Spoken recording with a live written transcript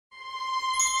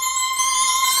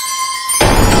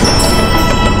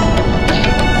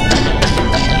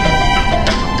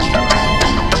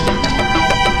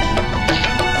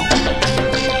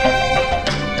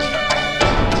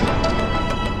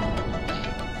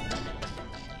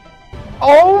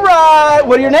All right.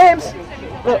 What are your names?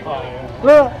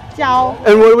 Jiao.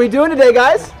 And what are we doing today,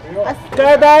 guys?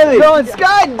 Skydiving. Going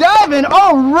skydiving.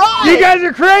 All right. You guys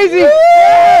are crazy.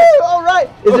 Woo! All right.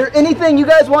 Is there anything you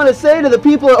guys want to say to the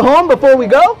people at home before we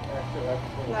go?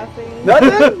 Nothing.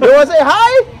 Nothing? You want to say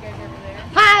hi?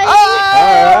 Hi.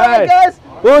 All right, guys.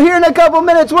 Well, here in a couple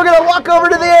minutes, we're going to walk over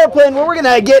to the airplane where we're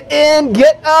going to get in,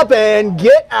 get up, and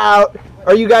get out.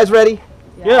 Are you guys ready?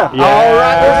 Yeah. All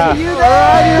right. We'll see you there. All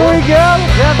right, here we go.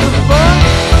 Have some fun.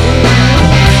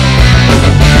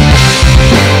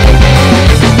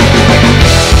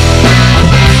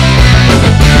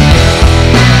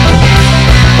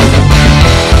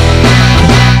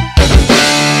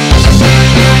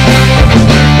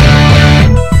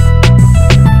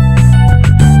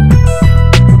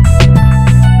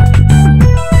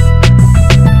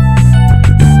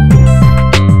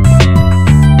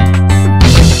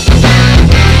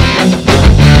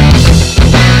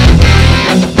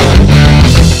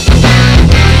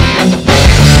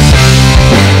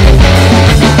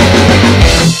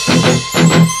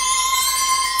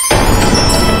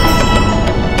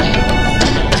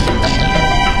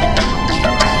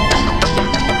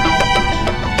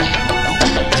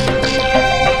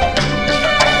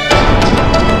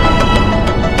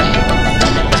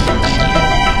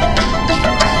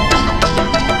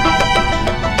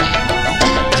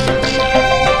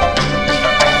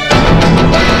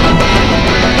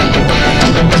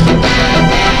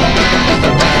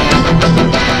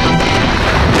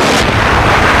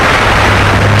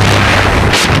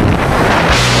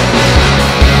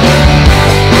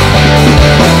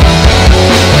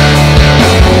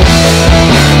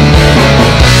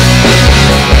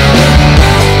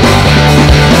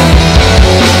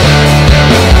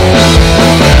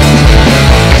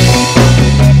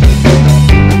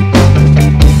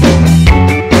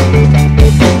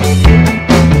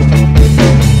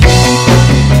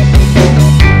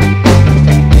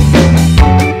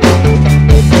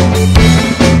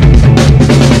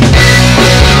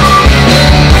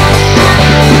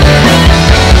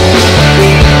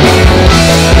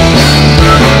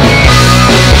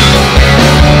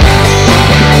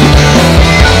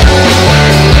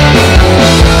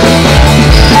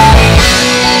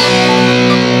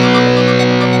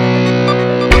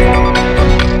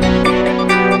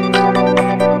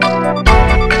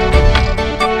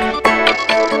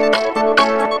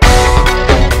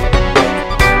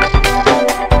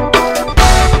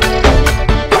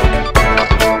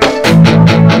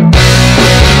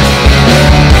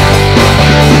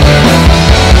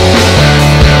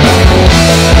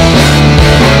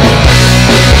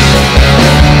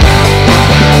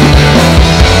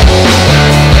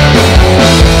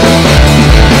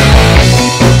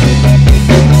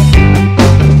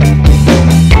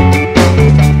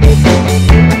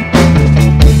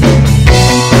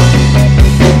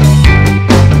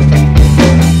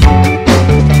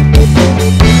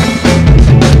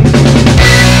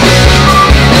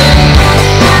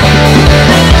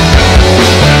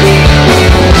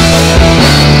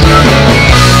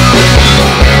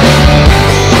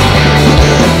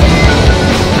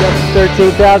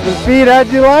 feet.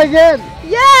 How'd you like it?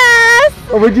 Yes.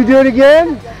 Or would you do it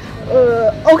again?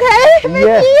 Okay, maybe.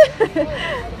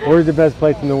 Yeah. Where's the best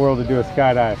place in the world to do a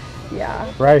skydive?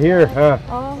 Yeah. Right here, huh?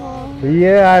 Uh-huh.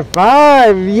 Yeah, high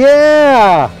five.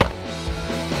 Yeah.